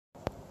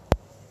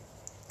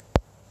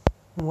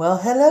Well,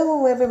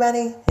 hello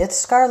everybody. It's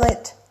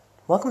Scarlett.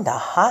 Welcome to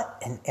Hot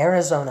in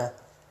Arizona.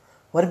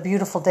 What a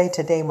beautiful day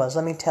today was.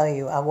 Let me tell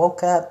you. I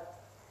woke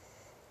up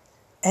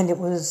and it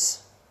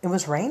was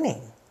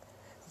raining.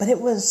 But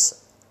it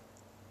was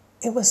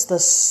the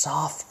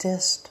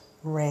softest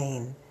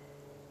rain.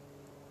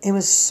 It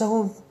was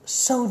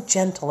so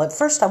gentle. At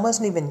first I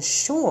wasn't even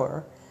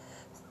sure,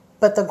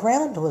 but the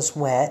ground was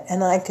wet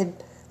and I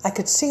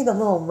could see the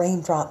little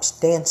raindrops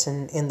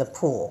dancing in the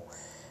pool.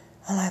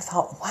 And I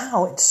thought,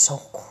 wow, it's so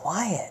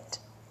quiet.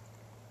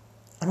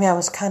 I mean, I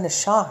was kind of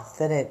shocked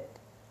that it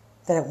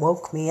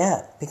woke me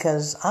up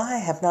because I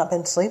have not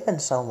been sleeping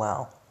so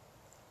well.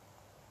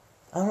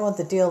 I don't know what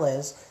the deal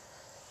is.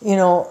 You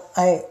know,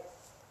 I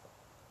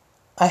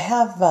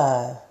have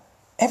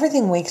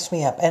everything wakes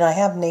me up, and I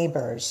have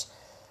neighbors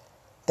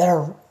that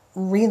are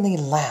really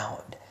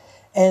loud,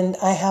 and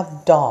I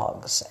have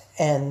dogs,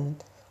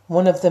 and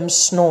one of them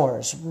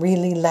snores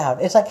really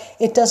loud. It's like,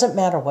 it doesn't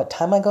matter what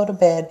time I go to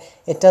bed.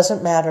 It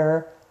doesn't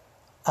matter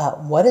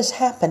what is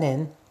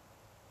happening.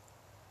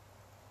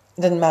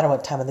 It doesn't matter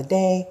what time of the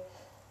day.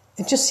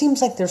 It just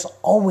seems like there's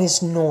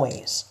always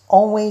noise.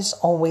 Always,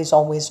 always,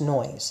 always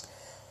noise.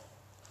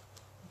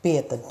 Be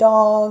it the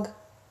dog,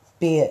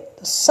 be it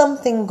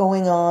something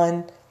going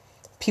on,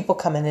 people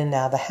coming in and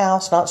out of the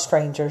house, not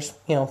strangers,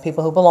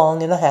 people who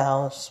belong in the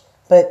house.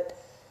 But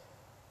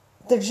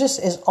there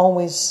just is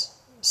always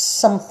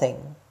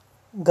something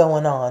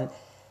going on.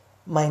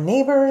 My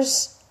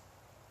neighbors,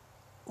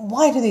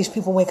 why do these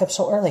people wake up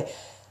so early?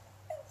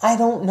 I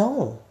don't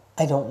know.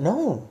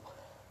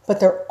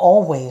 But they're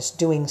always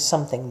doing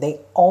something.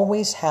 They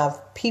always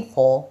have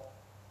people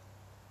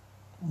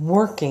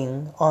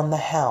working on the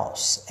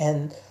house.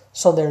 And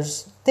so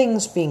there's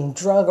things being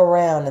drug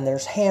around and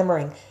there's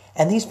hammering.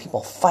 And these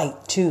people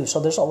fight too. So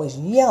there's always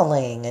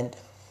yelling. And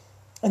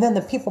then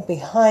the people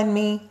behind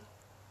me,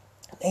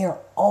 they are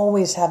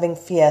always having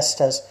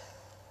fiestas.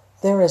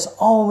 There is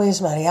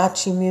always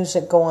mariachi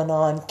music going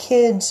on.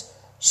 Kids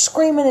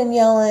screaming and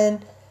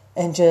yelling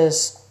and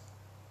just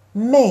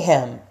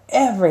mayhem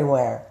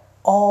everywhere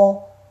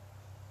all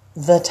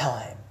the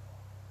time.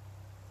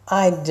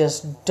 I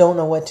just don't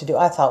know what to do.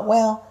 I thought,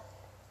 well,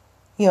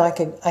 I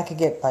could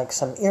get like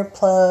some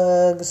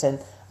earplugs and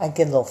I'd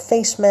get a little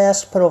face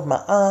mask to put over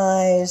my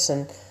eyes,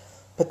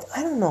 but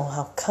I don't know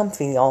how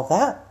comfy all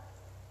that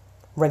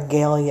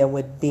regalia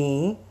would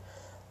be.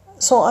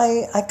 So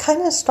I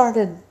kind of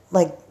started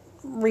like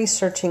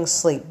researching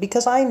sleep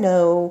because I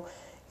know,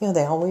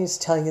 they always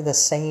tell you the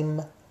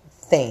same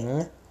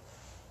thing.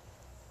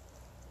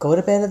 Go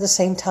to bed at the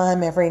same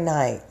time every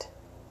night.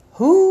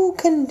 Who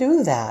can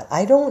do that?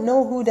 I don't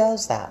know who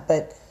does that,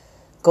 but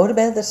go to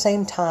bed at the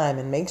same time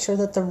and make sure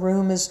that the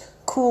room is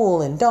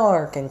cool and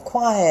dark and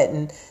quiet.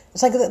 And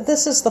it's like,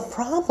 this is the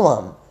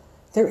problem.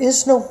 There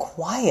is no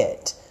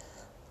quiet.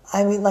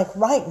 I mean, like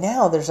right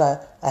now, there's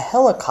a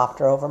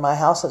helicopter over my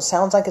house that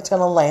sounds like it's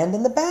going to land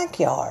in the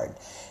backyard.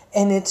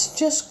 And it's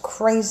just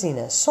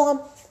craziness.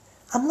 So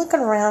I'm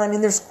looking around. I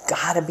mean, there's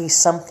got to be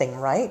something,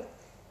 right?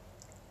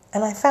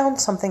 And I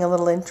found something a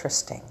little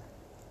interesting.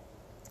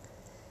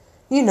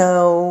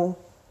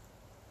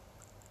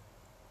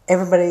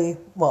 Everybody,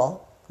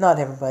 well, not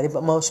everybody,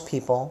 but most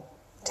people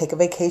take a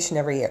vacation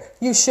every year.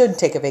 You should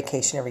take a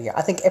vacation every year.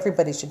 I think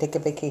everybody should take a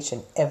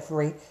vacation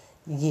every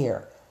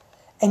year.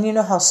 And you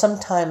know how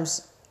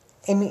sometimes,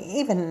 I mean,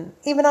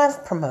 even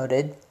I've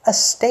promoted a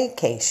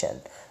staycation,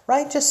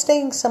 right? Just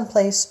staying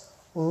someplace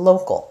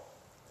local.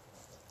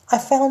 I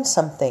found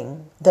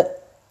something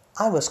that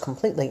I was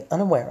completely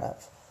unaware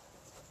of.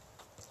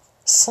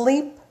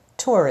 Sleep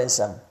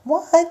tourism.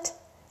 What?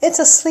 It's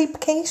a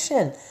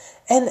sleepcation.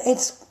 And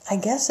I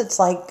guess it's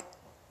like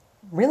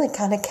really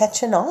kind of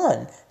catching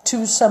on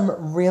to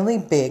some really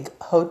big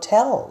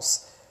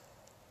hotels.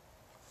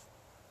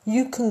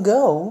 You can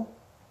go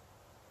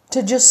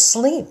to just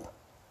sleep.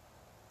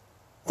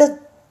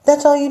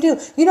 That's all you do.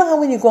 You know how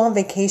when you go on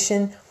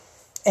vacation,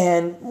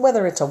 and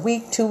whether it's a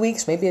week, 2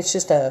 weeks, maybe it's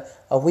just a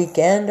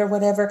weekend or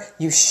whatever,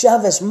 you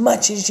shove as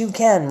much as you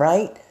can,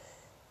 right?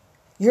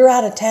 You're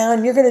out of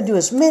town, you're going to do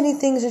as many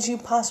things as you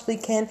possibly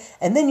can,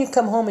 and then you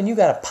come home and you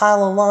got a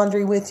pile of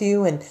laundry with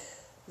you, and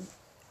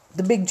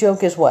the big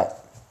joke is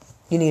what?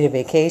 You need a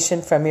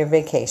vacation from your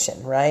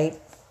vacation, right?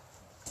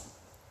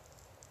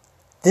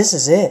 This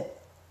is it.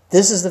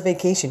 This is the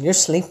vacation. You're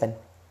sleeping.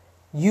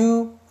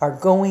 You are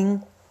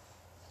going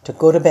to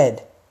go to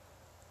bed.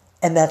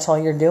 And that's all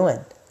you're doing.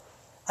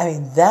 I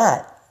mean,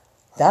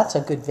 that's a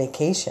good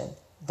vacation.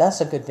 That's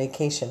a good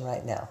vacation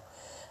right now.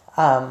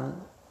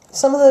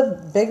 Some of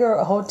the bigger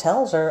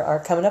hotels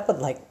are coming up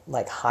with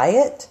like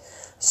Hyatt.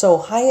 So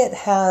Hyatt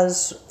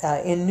has,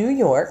 in New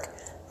York,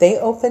 they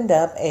opened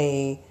up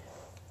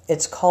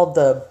it's called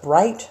the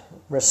Bright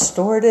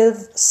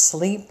Restorative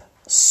Sleep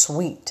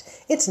Suite.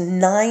 It's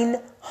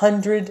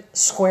 900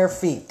 square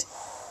feet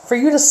for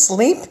you to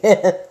sleep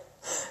in.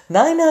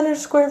 900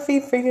 square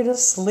feet for you to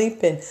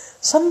sleep in.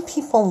 Some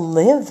people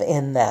live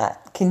in that.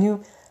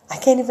 I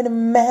can't even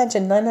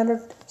imagine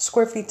 900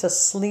 square feet to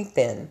sleep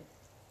in.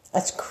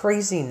 That's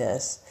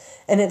craziness.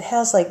 And it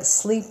has like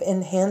sleep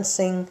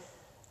enhancing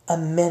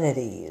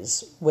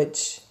amenities,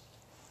 which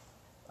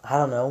I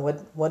don't know,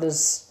 what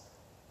is,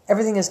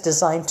 everything is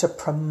designed to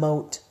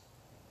promote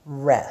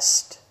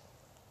rest.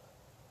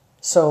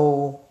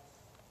 So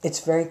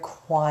it's very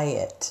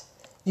quiet.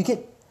 You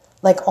get,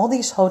 like all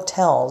these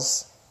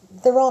hotels,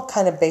 they're all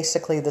kind of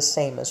basically the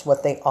same as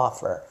what they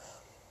offer.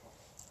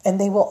 And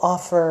they will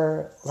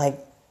offer like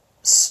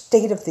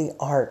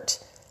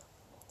state-of-the-art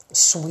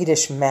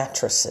Swedish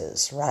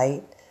mattresses,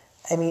 right?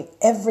 I mean,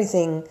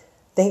 everything,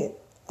 they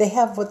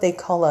have what they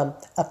call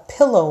a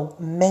pillow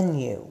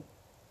menu.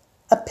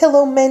 A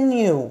pillow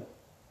menu.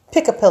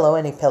 Pick a pillow,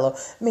 any pillow.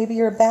 Maybe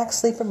you're a back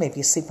sleeper, maybe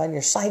you sleep on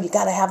your side. You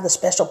got to have the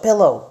special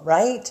pillow,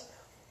 right?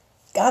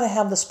 Got to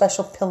have the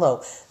special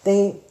pillow.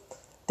 They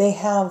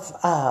have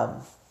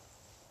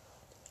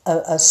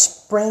a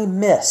spray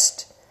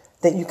mist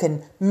that you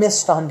can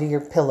mist onto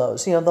your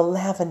pillows. You know, the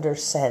lavender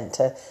scent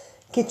to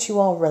get you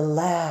all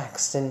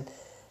relaxed and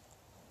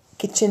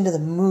get you into the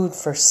mood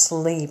for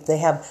sleep. They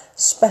have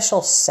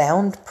special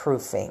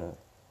soundproofing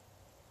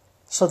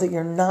so that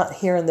you're not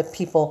hearing the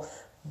people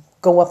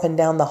go up and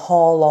down the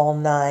hall all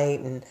night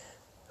and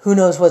who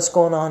knows what's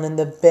going on in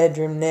the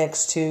bedroom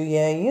next to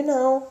you. You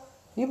know,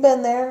 you've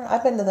been there.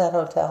 I've been to that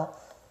hotel.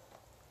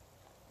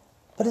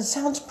 But it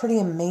sounds pretty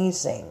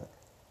amazing.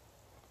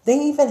 They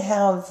even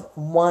have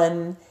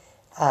one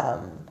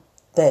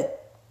that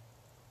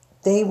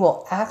they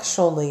will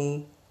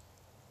actually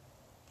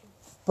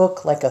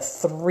book like a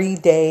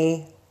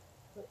 3-day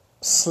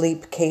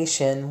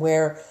sleepcation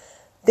where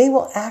they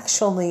will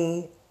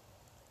actually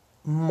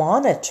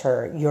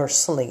monitor your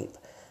sleep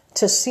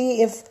to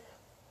see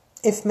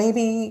if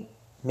maybe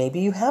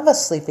you have a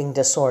sleeping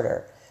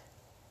disorder.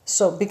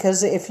 So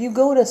because if you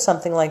go to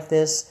something like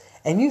this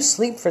and you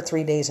sleep for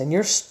 3 days and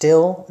you're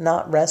still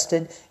not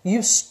rested,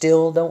 you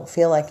still don't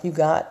feel like you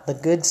got the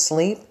good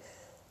sleep,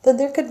 then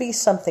there could be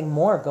something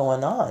more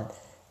going on.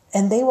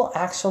 And they will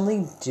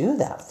actually do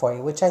that for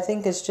you, which I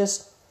think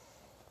is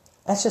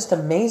that's just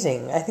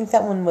amazing. I think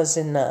that one was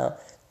in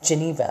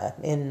Geneva,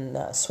 in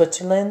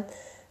Switzerland,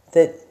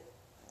 that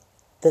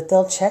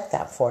they'll check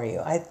that for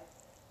you.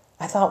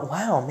 I thought,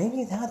 wow,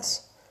 maybe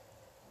that's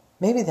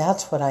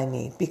what I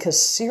need.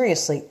 Because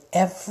seriously,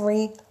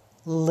 every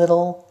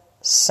little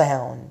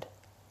sound.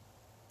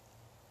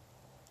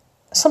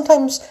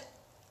 Sometimes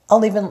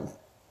I'll even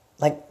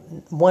like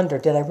wonder,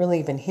 did I really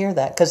even hear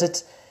that?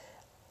 Because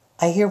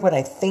I hear what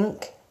I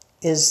think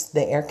is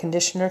the air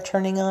conditioner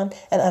turning on.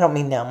 And I don't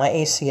mean now, my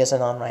AC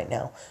isn't on right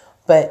now.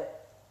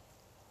 But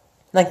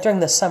like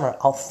during the summer,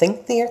 I'll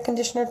think the air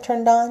conditioner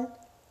turned on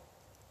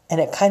and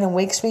it kind of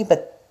wakes me,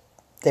 but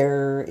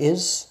there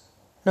is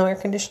no air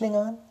conditioning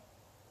on.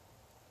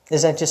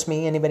 Is that just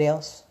me? Anybody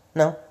else?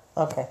 No?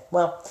 Okay.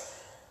 Well,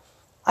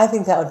 I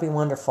think that would be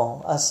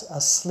wonderful. A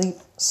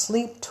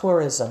sleep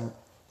tourism,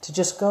 to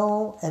just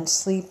go and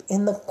sleep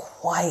in the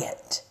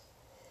quiet.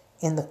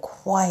 In the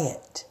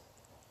quiet.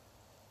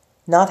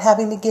 Not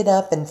having to get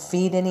up and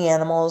feed any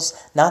animals.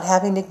 Not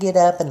having to get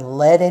up and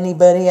let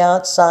anybody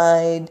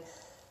outside.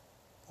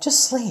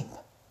 Just sleep.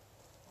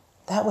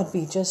 That would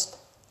be just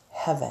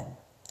heaven.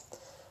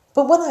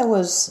 But when I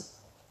was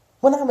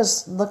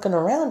looking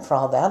around for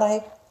all that,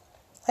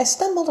 I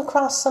stumbled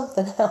across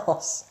something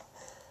else.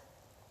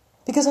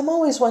 Because I'm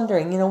always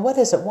wondering, what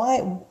is it?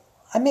 Why?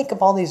 I make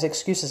up all these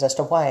excuses as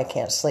to why I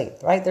can't sleep,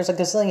 right? There's a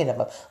gazillion of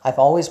them. I've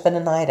always been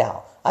a night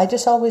owl. I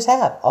just always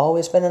have.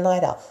 Always been a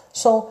night owl.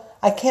 So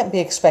I can't be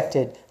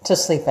expected to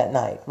sleep at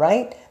night,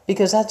 right?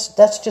 Because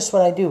that's just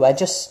what I do. I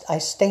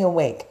stay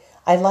awake.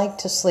 I like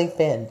to sleep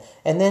in.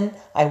 And then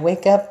I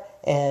wake up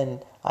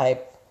and I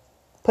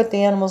put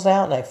the animals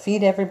out and I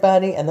feed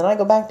everybody and then I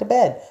go back to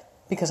bed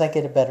because I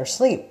get a better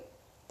sleep.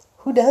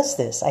 Who does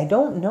this? I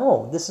don't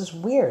know. This is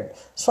weird.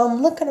 So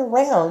I'm looking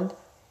around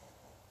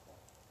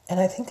and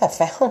I think I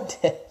found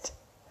it.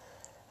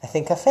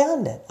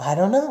 I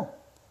don't know.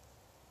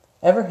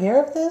 Ever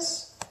hear of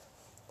this?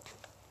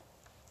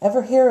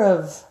 Ever hear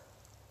of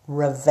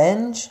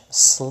revenge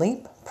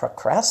sleep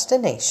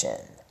procrastination?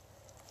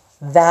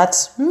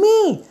 That's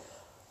me.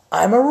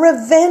 I'm a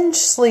revenge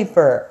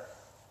sleeper.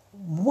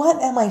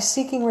 What am I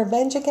seeking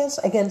revenge against?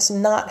 Against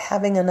not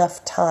having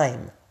enough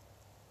time.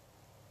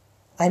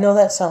 I know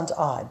that sounds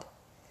odd.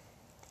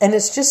 And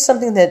it's just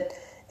something that,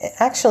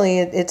 actually,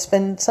 it's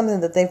been something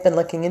that they've been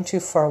looking into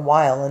for a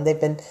while. And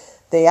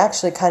they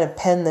actually kind of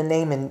penned the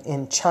name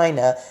in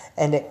China.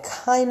 And it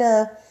kind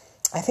of,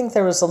 I think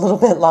there was a little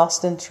bit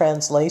lost in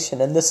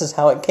translation. And this is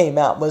how it came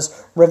out,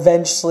 was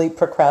revenge sleep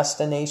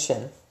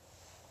procrastination.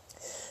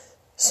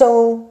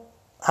 So,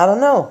 I don't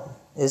know.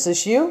 Is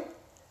this you?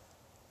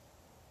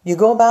 You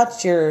go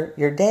about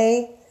your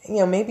day,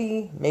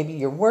 maybe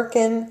you're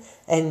working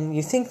and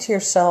you think to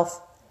yourself,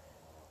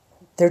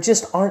 there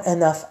just aren't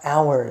enough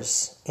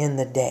hours in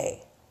the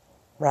day,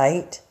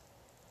 right?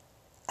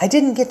 I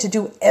didn't get to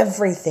do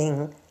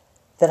everything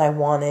that I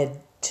wanted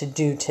to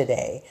do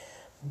today.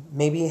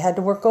 Maybe you had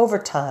to work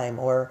overtime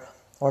or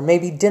or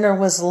maybe dinner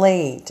was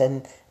late,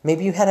 and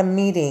maybe you had a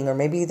meeting, or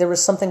maybe there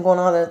was something going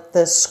on at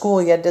the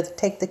school you had to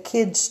take the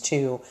kids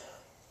to.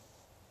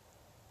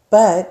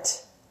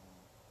 But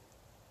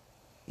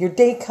your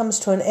day comes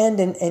to an end,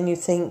 and you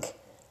think,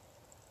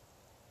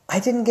 I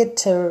didn't get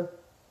to,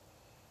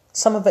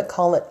 some of it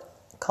call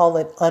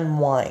it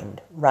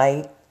unwind,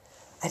 right?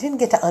 I didn't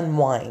get to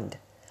unwind.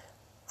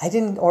 I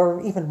didn't,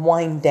 or even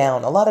wind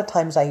down. A lot of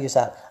times I use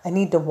that. I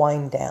need to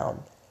wind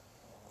down.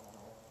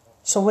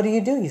 So what do?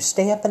 You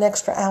stay up an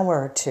extra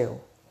hour or two.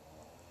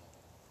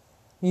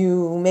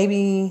 You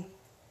maybe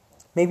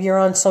you're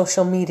on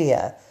social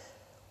media,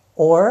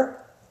 or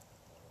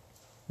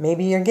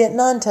maybe you're getting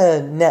onto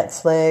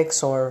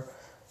Netflix or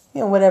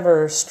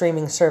whatever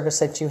streaming service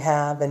that you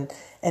have, and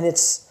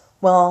it's,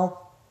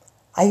 well,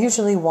 I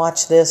usually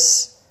watch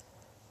this,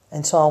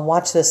 and so I'll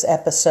watch this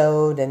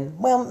episode, and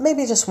well,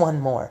 maybe just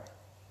one more.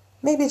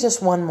 Maybe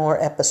just one more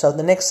episode.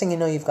 The next thing you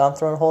know, you've gone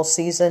through a whole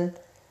season.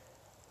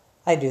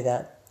 I do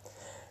that.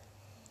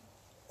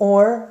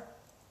 Or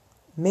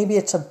maybe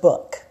it's a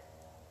book.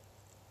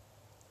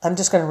 I'm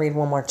just going to read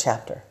one more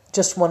chapter.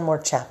 Just one more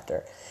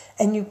chapter.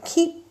 And you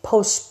keep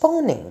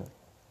postponing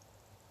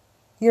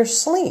your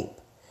sleep.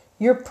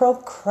 You're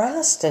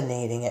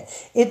procrastinating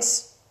it.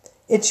 It's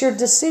your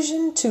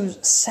decision to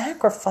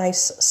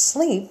sacrifice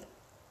sleep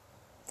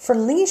for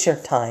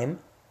leisure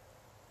time.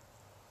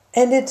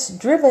 And it's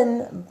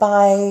driven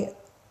by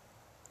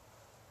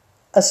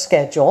a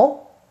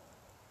schedule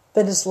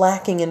that is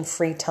lacking in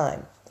free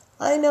time.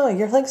 I know,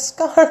 you're like,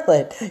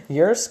 Scarlett,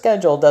 your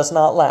schedule does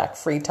not lack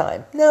free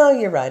time. No,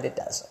 you're right, it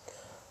doesn't.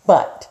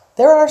 But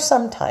there are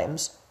some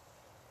times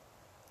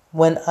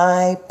when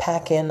I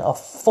pack in a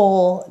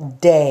full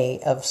day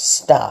of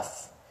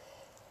stuff,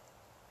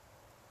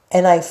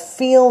 and I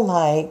feel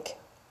like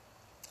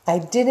I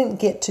didn't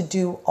get to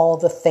do all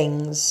the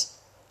things,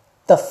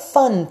 the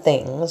fun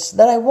things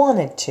that I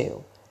wanted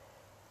to.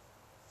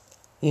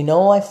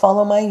 I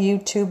follow my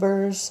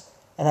YouTubers,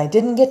 and I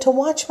didn't get to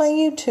watch my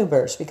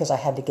YouTubers because I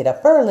had to get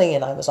up early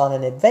and I was on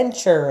an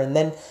adventure, and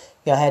then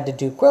I had to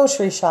do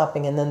grocery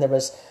shopping, and then there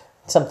was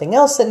something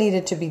else that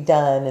needed to be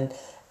done,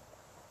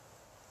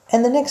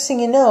 and the next thing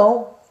you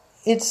know,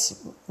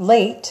 it's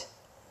late,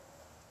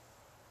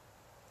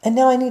 and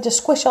now I need to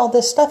squish all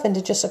this stuff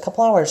into just a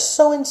couple hours.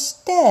 So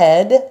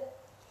instead,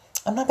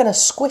 I'm not going to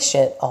squish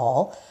it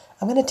all.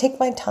 I'm going to take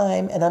my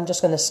time, and I'm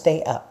just going to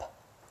stay up.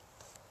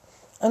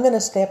 I'm going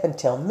to stay up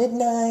until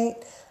midnight.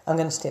 I'm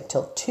going to stay up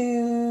till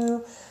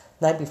 2.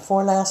 Night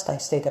before last, I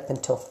stayed up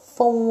until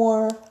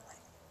 4.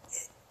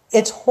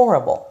 It's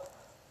horrible.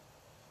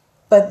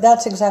 But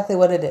that's exactly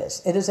what it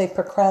is. It is a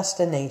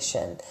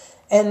procrastination.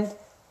 And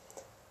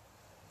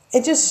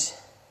it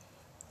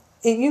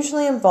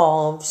usually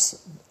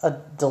involves a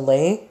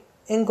delay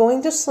in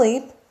going to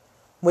sleep,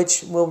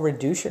 which will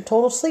reduce your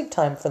total sleep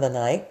time for the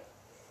night.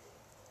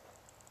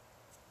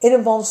 It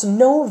involves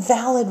no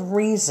valid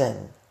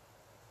reason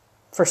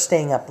for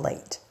staying up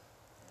late.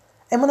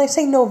 And when I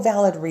say no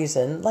valid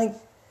reason, like,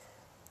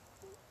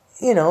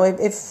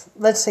 if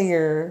let's say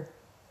you're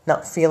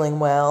not feeling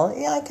well,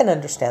 yeah, I can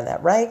understand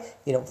that, right?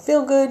 You don't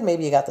feel good,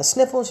 maybe you got the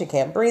sniffles, you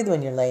can't breathe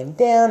when you're laying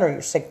down, or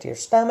you're sick to your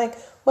stomach,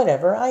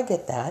 whatever, I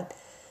get that.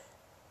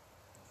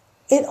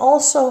 It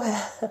also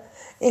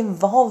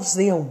involves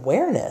the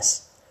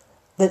awareness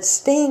that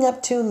staying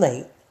up too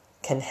late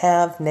can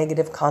have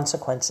negative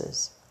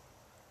consequences.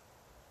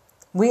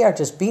 We are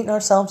just beating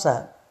ourselves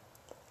up.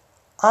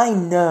 I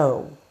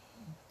know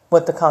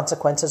what the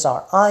consequences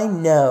are. I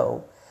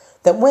know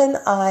that when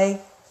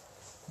I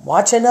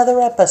watch another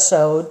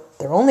episode,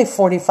 they're only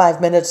 45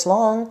 minutes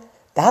long.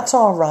 That's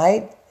all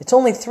right. It's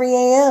only 3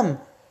 a.m.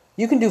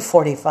 You can do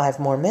 45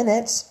 more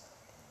minutes.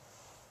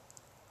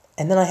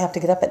 And then I have to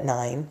get up at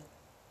 9.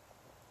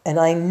 And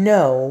I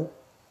know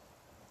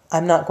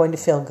I'm not going to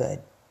feel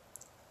good.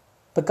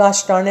 But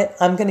gosh darn it,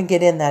 I'm going to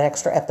get in that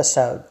extra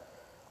episode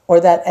or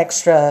that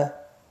extra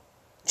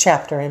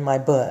chapter in my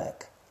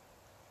book.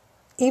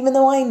 Even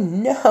though I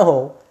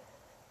know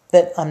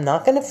that I'm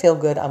not going to feel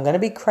good, I'm going to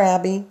be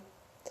crabby.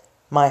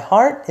 My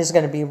heart is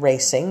going to be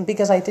racing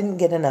because I didn't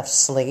get enough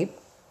sleep.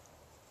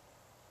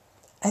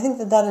 I think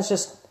that is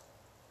just,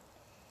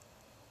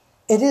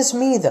 it is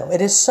me though.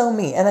 It is so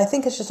me. And I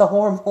think it's just a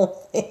horrible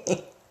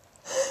thing.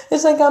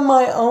 It's like I'm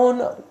my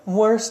own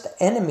worst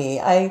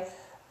enemy. I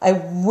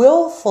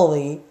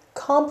willfully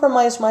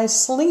compromise my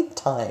sleep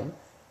time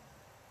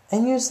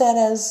and use that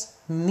as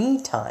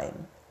me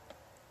time.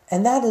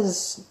 And that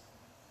is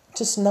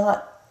just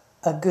not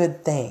a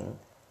good thing.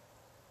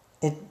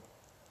 It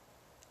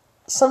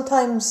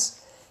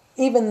sometimes,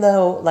 even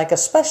though, like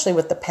especially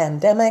with the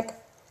pandemic,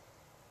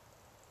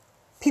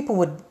 people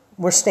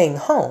were staying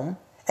home,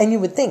 and you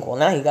would think, well,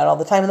 now you got all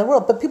the time in the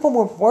world, but people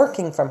were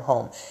working from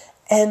home,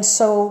 and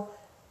so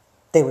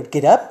they would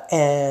get up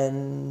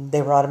and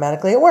they were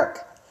automatically at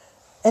work.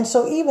 And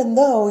so even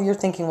though you're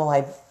thinking, well,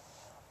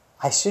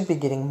 I should be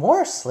getting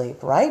more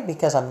sleep, right?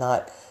 Because I'm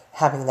not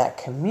having that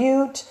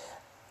commute.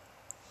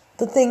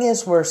 The thing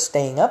is, we're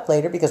staying up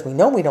later because we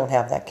know we don't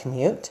have that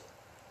commute.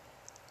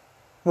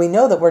 We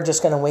know that we're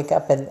just going to wake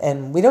up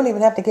and we don't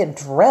even have to get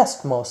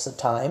dressed most of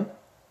the time.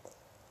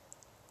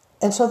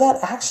 And so that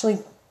actually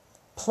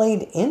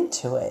played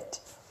into it.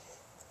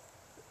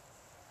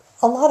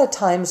 A lot of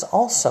times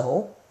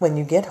also, when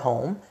you get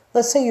home,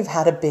 let's say you've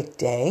had a big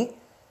day,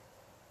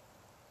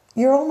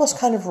 you're almost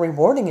kind of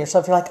rewarding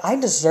yourself. You're like, I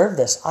deserve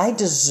this. I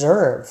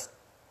deserve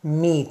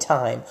me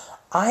time.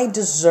 I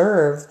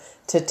deserve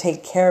to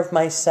take care of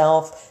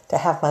myself, to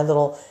have my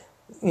little,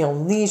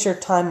 leisure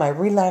time, my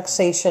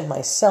relaxation,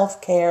 my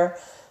self-care.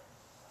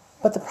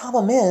 But the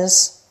problem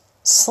is,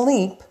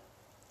 sleep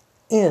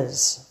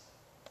is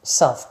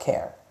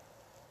self-care.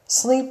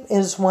 Sleep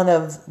is one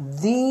of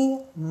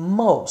the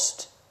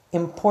most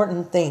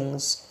important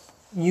things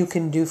you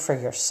can do for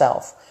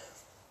yourself.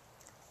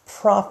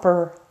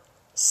 Proper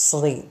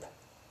sleep.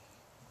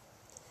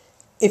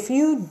 If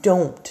you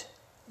don't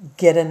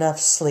get enough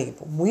sleep,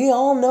 we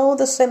all know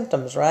the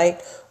symptoms,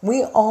 right?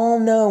 We all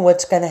know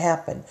what's going to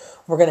happen.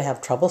 We're going to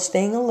have trouble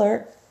staying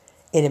alert.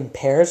 It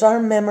impairs our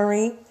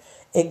memory.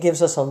 It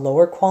gives us a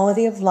lower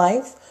quality of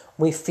life.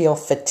 We feel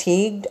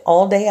fatigued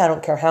all day. I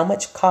don't care how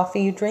much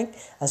coffee you drink.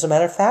 As a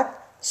matter of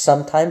fact,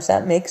 sometimes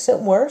that makes it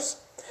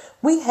worse.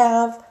 We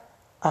have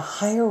a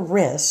higher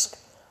risk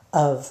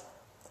of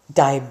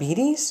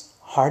diabetes,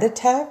 heart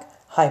attack,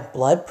 high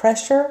blood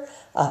pressure,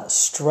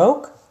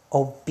 stroke,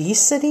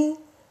 obesity,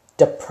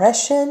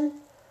 depression,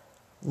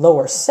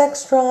 lower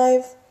sex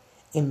drive,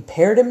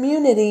 impaired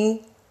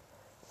immunity,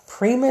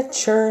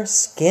 premature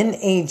skin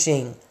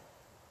aging.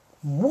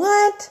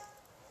 What?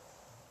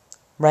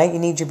 Right? You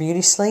need your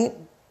beauty sleep?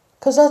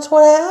 Because that's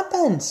what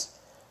happens.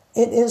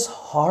 It is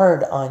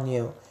hard on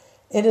you.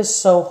 It is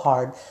so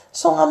hard.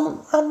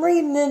 So I'm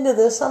reading into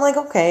this. I'm like,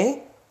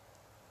 okay,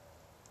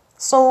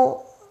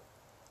 so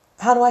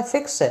how do I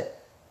fix it?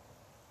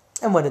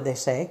 And what did they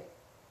say?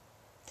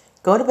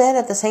 Go to bed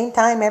at the same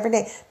time every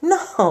day.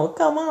 No,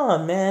 come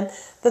on, man.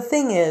 The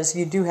thing is,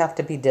 you do have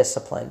to be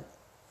disciplined.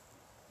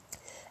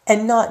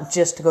 And not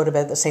just to go to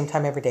bed at the same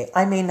time every day.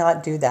 I may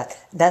not do that.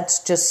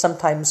 That's just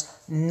sometimes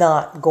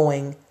not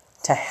going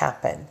to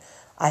happen.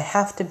 I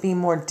have to be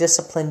more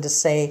disciplined to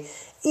say,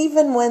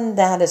 even when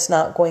that is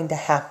not going to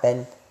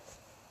happen,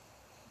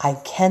 I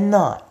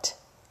cannot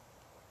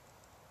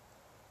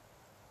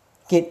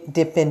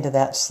dip into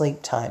that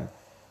sleep time.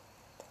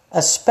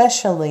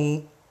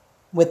 Especially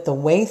with the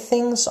way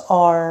things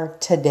are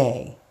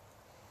today,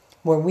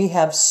 where we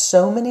have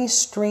so many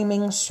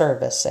streaming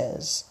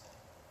services.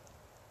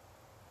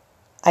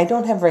 I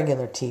don't have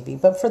regular TV,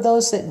 but for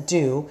those that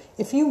do,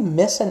 if you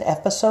miss an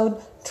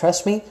episode,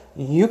 trust me,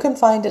 you can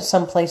find it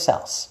someplace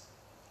else.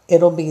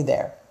 It'll be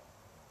there.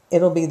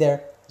 It'll be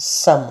there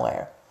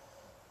somewhere.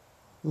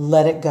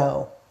 Let it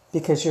go,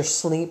 because your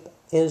sleep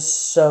is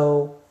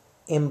so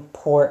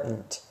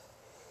important.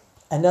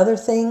 Another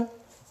thing,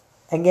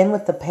 again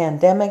with the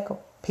pandemic,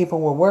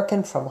 people were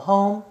working from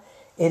home.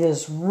 It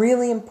is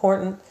really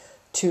important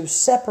to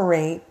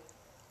separate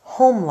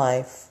home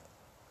life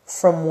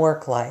from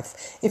work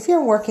life. If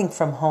you're working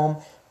from home,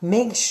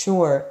 make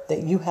sure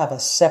that you have a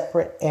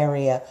separate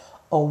area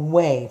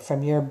away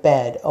from your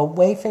bed,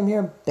 away from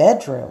your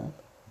bedroom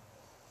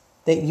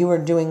that you are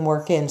doing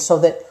work in, so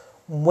that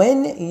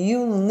when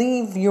you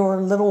leave your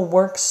little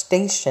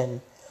workstation,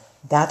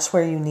 that's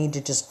where you need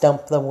to just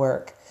dump the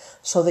work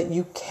so that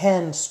you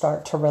can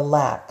start to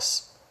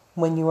relax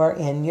when you are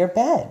in your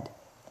bed.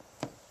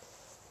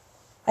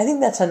 I think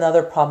that's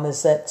another problem,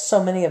 is that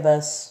so many of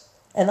us,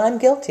 and I'm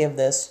guilty of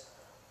this,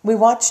 we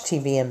watch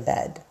TV in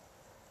bed.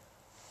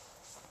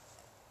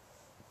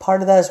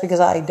 Part of that is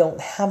because I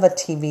don't have a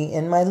TV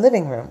in my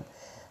living room.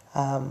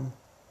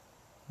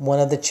 One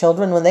of the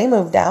children, when they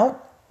moved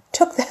out,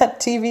 took that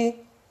TV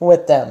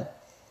with them.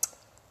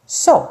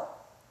 So,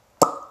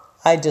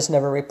 I just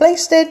never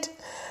replaced it,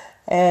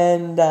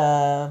 and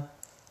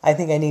I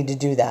think I need to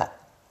do that.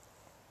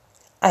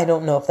 I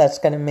don't know if that's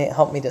going to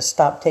help me to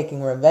stop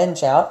taking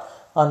revenge out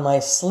on my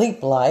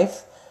sleep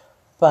life,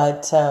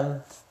 but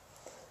I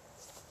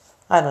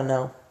don't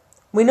know.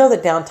 We know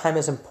that downtime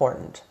is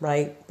important,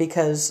 right?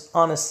 Because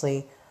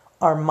honestly,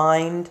 our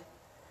mind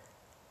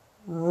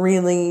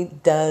really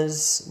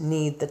does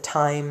need the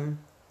time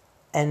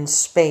and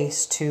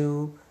space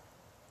to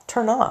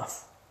turn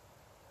off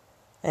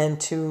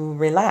and to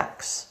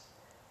relax.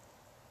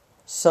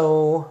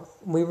 So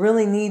we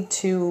really need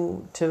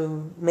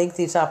to make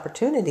these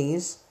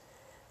opportunities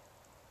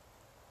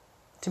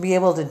to be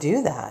able to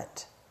do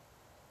that.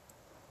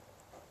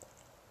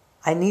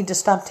 I need to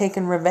stop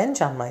taking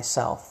revenge on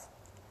myself.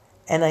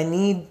 And I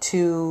need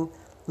to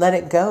let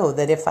it go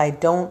that if I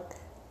don't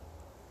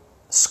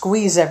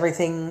squeeze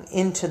everything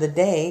into the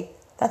day,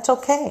 that's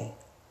okay.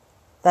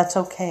 That's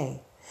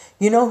okay.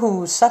 You know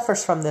who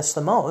suffers from this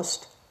the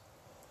most?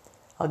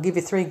 I'll give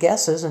you 3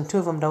 guesses and 2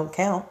 of them don't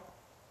count.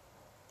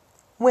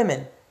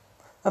 Women.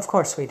 Of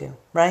course we do,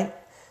 right?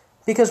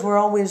 Because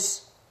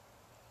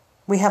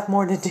we have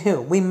more to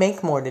do. We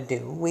make more to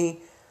do.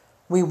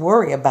 We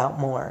worry about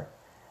more.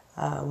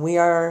 We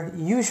are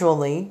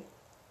usually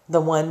the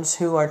ones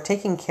who are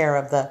taking care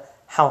of the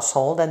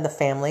household and the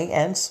family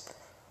and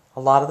a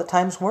lot of the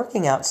times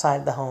working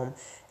outside the home.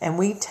 And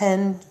we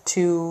tend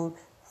to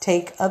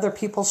take other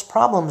people's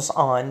problems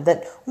on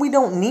that we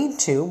don't need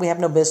to. We have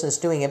no business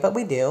doing it, but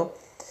we do.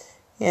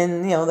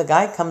 And, the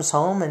guy comes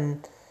home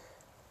and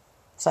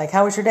it's like,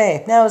 how was your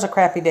day? No, it was a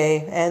crappy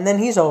day. And then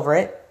he's over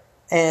it.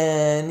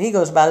 And he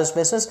goes about his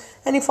business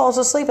and he falls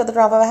asleep at the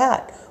drop of a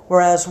hat.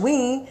 Whereas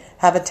we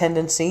have a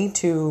tendency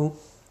to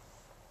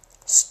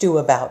stew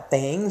about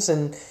things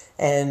and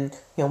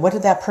what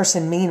did that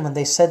person mean when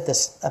they said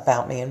this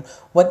about me? And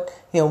what,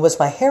 was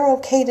my hair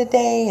okay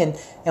today?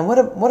 And what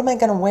am I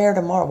going to wear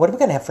tomorrow? What are we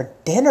going to have for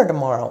dinner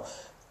tomorrow?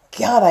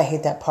 God, I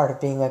hate that part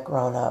of being a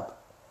grown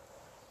up.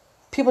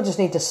 People just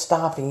need to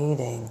stop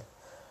eating.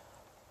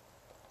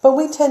 But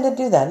we tend to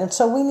do that. And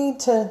so we need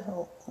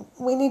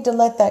to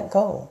let that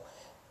go.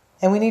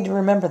 And we need to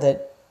remember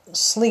that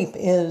sleep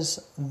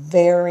is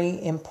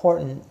very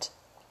important.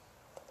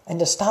 And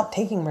to stop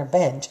taking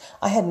revenge.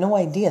 I had no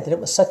idea that it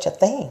was such a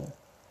thing.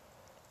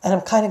 And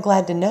I'm kind of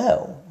glad to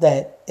know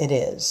that it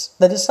is.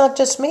 That it's not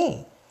just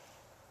me.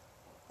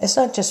 It's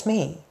not just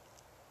me.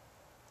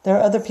 There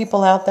are other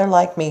people out there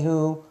like me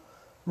who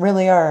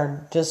really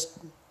are just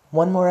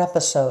one more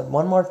episode,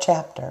 one more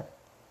chapter.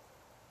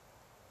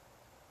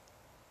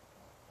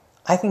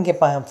 I can get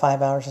by on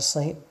 5 hours of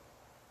sleep.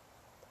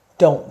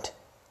 Don't.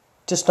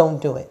 Just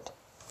don't do it.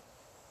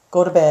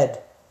 Go to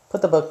bed.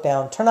 Put the book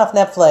down. Turn off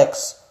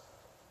Netflix.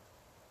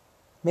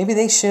 Maybe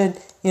they should,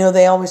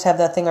 they always have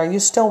that thing. Are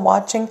you still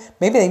watching?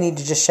 Maybe they need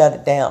to just shut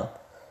it down,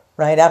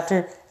 right?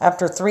 After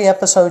 3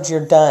 episodes,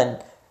 you're done.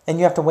 And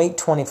you have to wait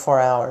 24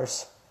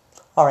 hours.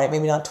 All right,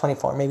 maybe not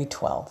 24, maybe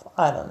 12.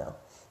 I don't know.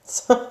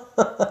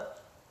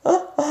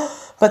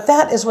 But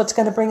that is what's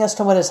going to bring us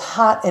to what is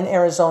hot in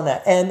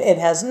Arizona. And it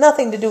has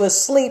nothing to do with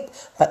sleep,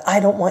 but I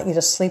don't want you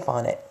to sleep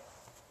on it.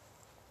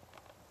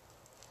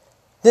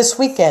 This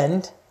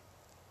weekend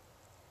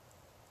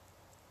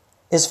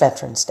is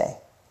Veterans Day.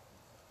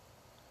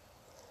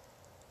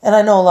 And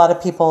I know a lot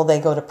of people, they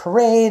go to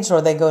parades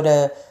or they go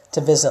to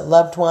visit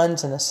loved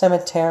ones in a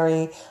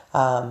cemetery,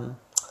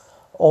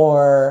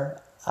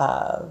 or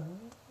I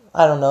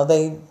don't know,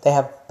 they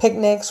have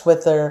picnics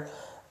with their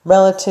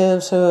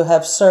relatives who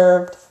have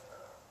served.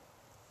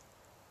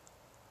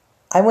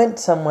 I went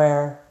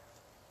somewhere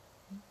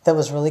that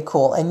was really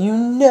cool. And you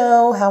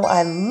know how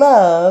I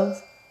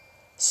love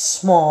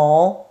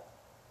small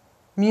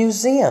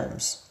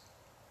museums.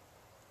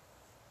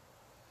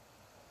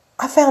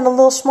 I found a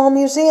little small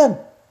museum.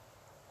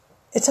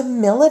 It's a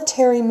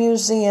military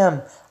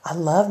museum. I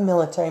love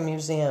military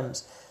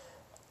museums.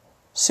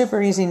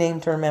 Super easy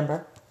name to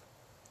remember.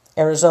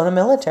 Arizona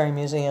Military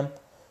Museum.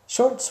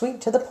 Short,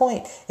 sweet, to the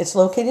point. It's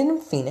located in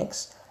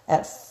Phoenix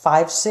at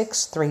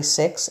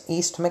 5636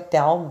 East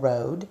McDowell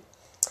Road.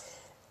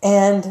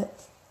 And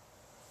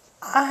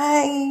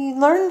I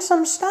learned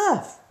some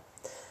stuff.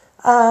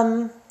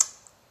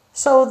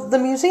 So the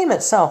museum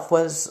itself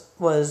was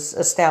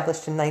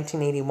established in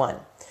 1981.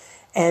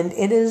 And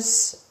it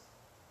is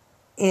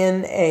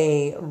in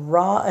a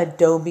raw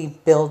adobe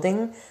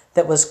building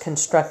that was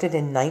constructed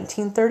in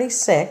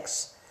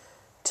 1936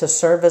 to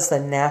serve as the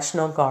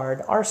National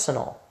Guard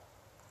arsenal.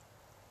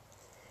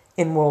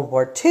 In World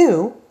War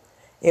II,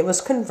 it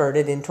was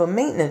converted into a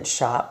maintenance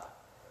shop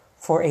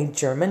for a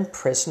German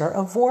prisoner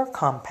of war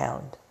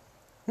compound.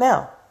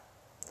 Now,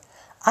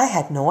 I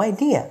had no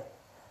idea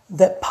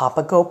that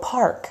Papago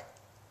Park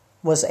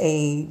was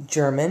a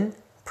German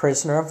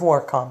prisoner of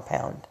war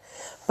compound.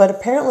 But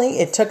apparently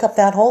it took up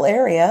that whole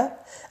area,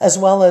 as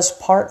well as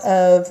part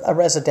of a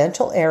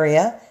residential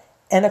area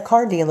and a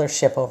car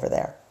dealership over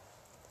there.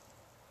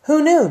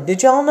 Who knew?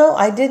 Did y'all know?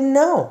 I didn't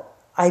know.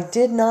 I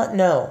did not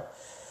know.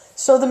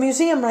 So the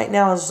museum right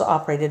now is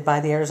operated by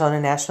the Arizona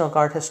National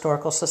Guard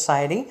Historical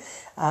Society.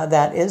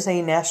 That is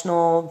a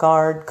National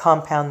Guard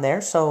compound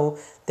there. So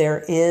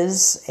there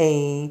is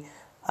a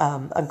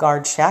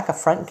guard shack, a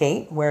front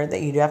gate, where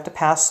that you do have to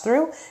pass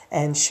through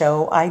and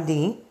show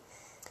ID.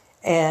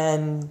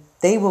 And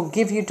they will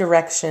give you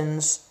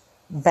directions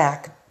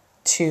back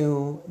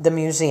to the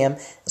museum.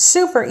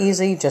 Super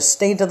easy. Just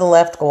stay to the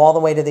left, go all the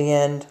way to the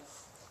end.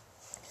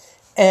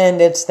 And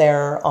it's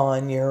there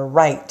on your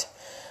right.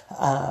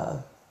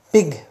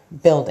 Big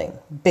building,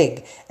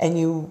 big.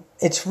 And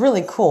it's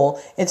really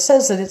cool. It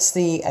says that it's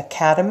the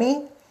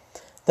Academy,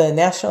 the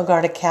National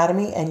Guard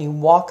Academy, and you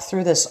walk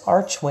through this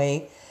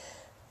archway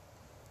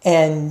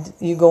and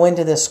you go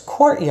into this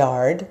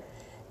courtyard,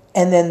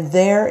 and then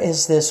there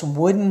is this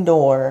wooden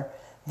door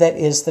that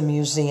is the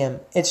museum.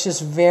 It's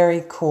just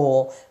very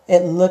cool.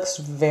 It looks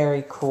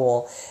very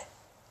cool.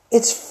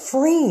 It's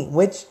free,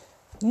 which,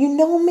 you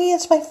know me,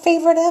 it's my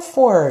favorite F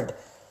word.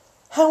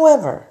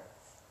 However,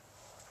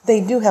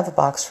 they do have a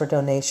box for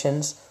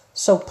donations,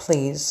 so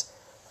please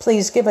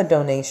give a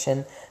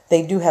donation.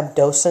 They do have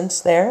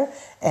docents there,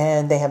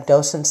 and they have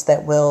docents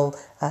that will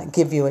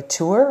give you a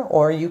tour,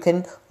 or you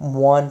can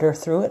wander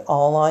through it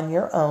all on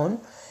your own.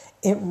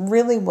 It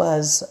really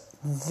was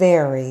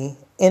very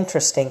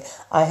interesting.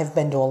 I have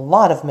been to a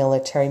lot of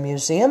military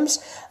museums.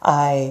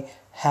 I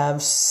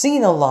have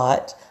seen a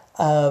lot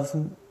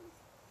of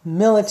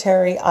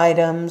military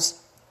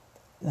items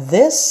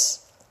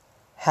This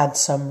had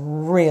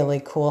some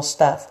really cool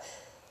stuff.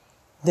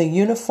 The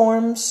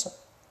uniforms,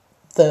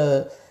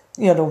 to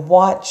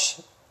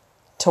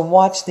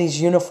watch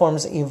these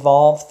uniforms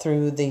evolve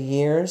through the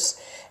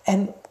years,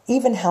 and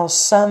even how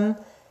some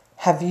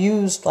have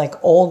used like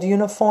old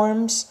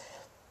uniforms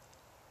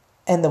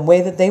and the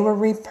way that they were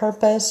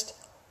repurposed.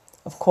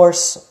 Of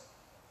course,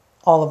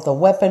 all of the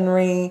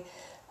weaponry,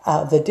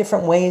 the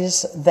different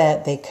ways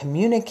that they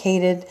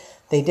communicated.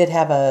 They did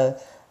have a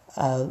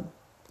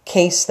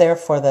case there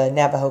for the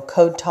Navajo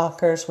Code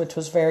Talkers, which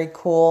was very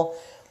cool.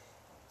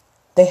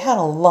 They had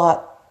a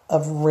lot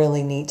of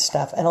really neat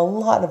stuff and a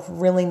lot of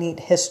really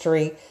neat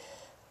history.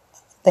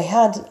 They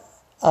had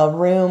a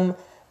room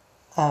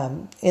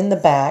in the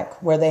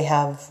back where they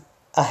have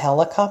a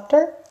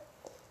helicopter.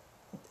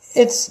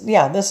 This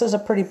is a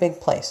pretty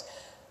big place.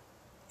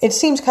 It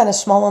seems kind of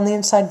small on the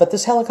inside, but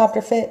this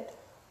helicopter fit.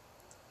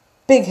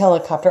 Big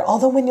helicopter.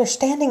 Although when you're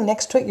standing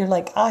next to it, you're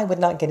like, I would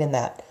not get in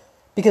that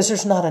because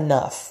there's not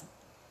enough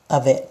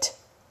of it.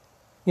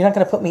 You're not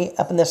going to put me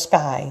up in the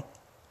sky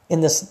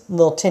in this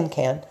little tin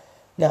can.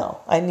 No,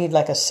 I need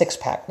like a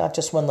 6-pack, not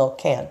just one little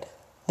can.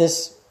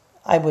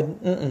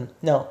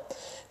 No.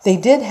 They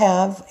did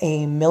have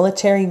a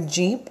military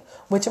Jeep,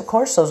 which of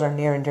course those are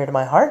near and dear to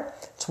my heart.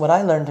 It's what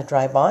I learned to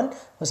drive on. It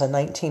was a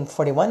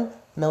 1941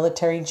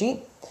 military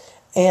Jeep.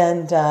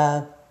 And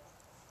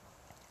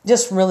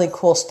just really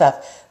cool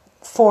stuff.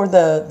 For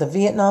the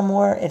Vietnam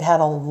War, it had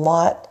a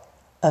lot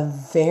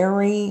of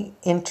very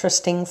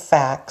interesting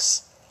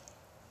facts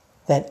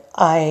that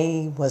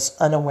I was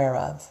unaware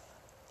of.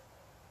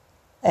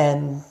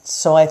 And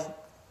so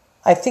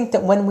I think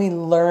that when we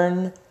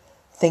learn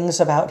things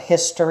about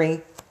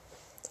history,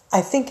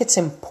 I think it's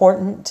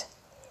important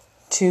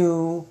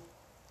to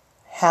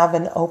have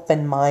an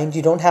open mind.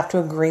 You don't have to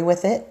agree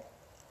with it,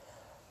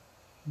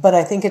 but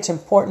I think it's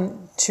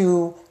important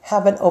to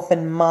have an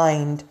open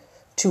mind,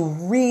 to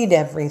read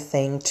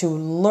everything, to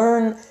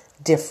learn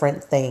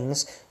different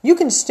things. You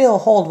can still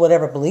hold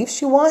whatever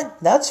beliefs you want.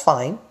 That's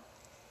fine.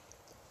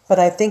 But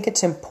I think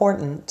it's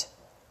important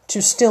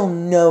to still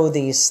know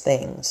these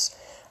things.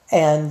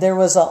 And there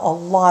was a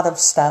lot of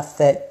stuff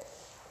that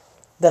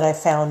I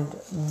found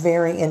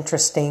very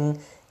interesting,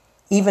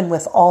 even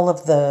with all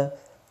of the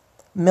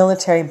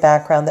military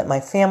background that my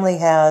family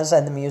has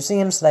and the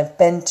museums that I've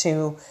been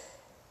to.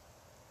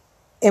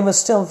 It was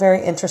still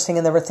very interesting,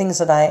 and there were things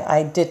that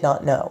I did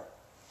not know.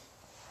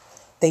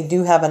 They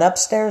do have an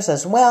upstairs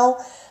as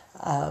well.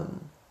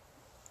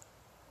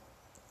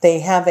 They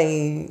have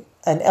an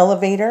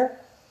elevator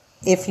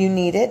if you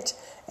need it,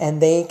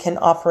 and they can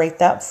operate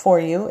that for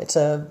you. It's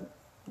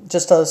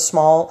just a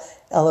small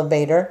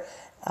elevator.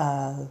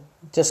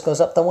 Just goes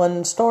up the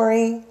one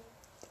story.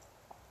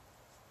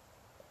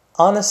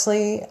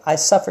 Honestly, I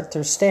suffered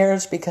through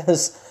stairs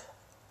because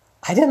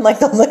I didn't like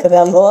the look of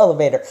that little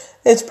elevator.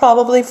 It's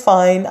probably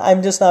fine.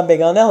 I'm just not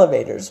big on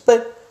elevators.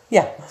 But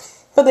yeah,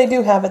 but they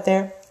do have it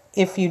there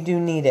if you do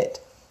need it.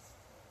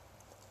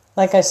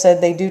 Like I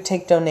said, they do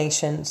take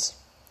donations.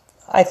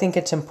 I think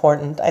it's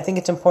important. I think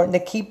it's important to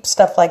keep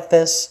stuff like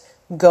this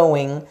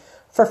going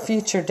for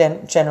future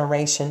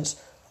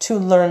generations to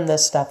learn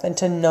this stuff and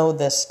to know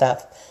this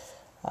stuff.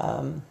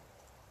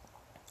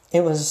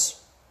 It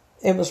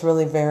was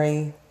really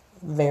very,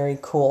 very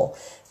cool.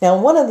 Now,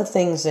 one of the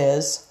things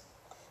is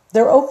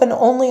they're open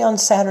only on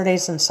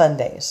Saturdays and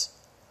Sundays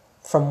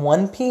from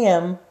 1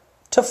 p.m.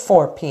 to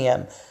 4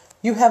 p.m.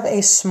 You have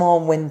a small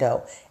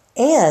window,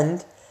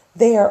 and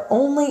they are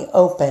only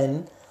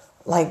open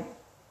like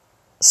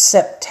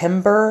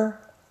September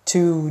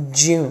to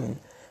June.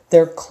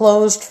 They're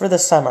closed for the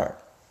summer.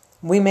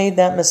 We made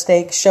that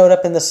mistake, showed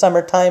up in the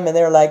summertime, and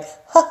they're like,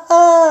 ha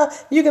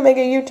ha, you can make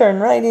a U-turn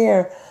right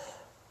here.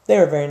 They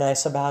were very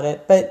nice about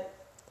it, but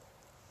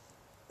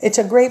it's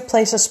a great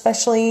place,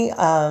 especially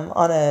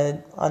on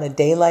a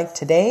day like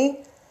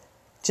today,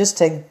 just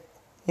to,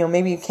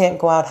 maybe you can't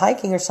go out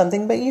hiking or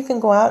something, but you can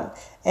go out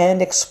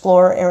and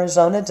explore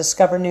Arizona,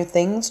 discover new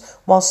things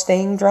while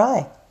staying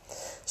dry.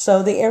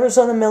 So the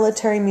Arizona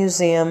Military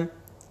Museum,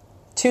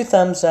 2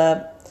 thumbs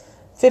up,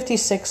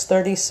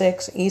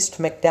 5636 East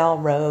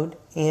McDowell Road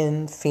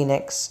in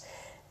Phoenix,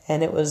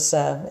 and it was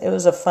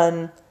a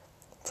fun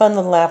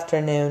little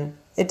afternoon.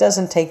 It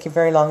doesn't take you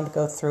very long to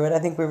go through it. I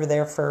think we were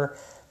there for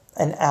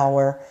an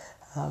hour,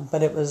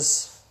 but it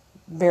was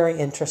very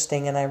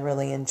interesting, and I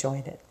really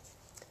enjoyed it.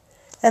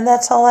 And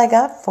that's all I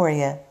got for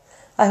you.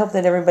 I hope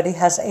that everybody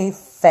has a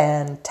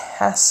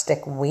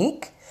fantastic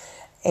week,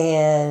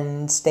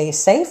 and stay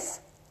safe.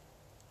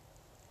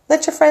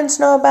 Let your friends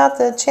know about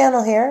the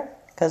channel here,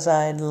 because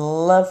I'd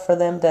love for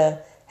them to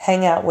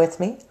hang out with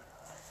me.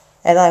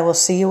 And I will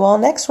see you all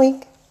next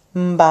week.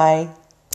 Bye.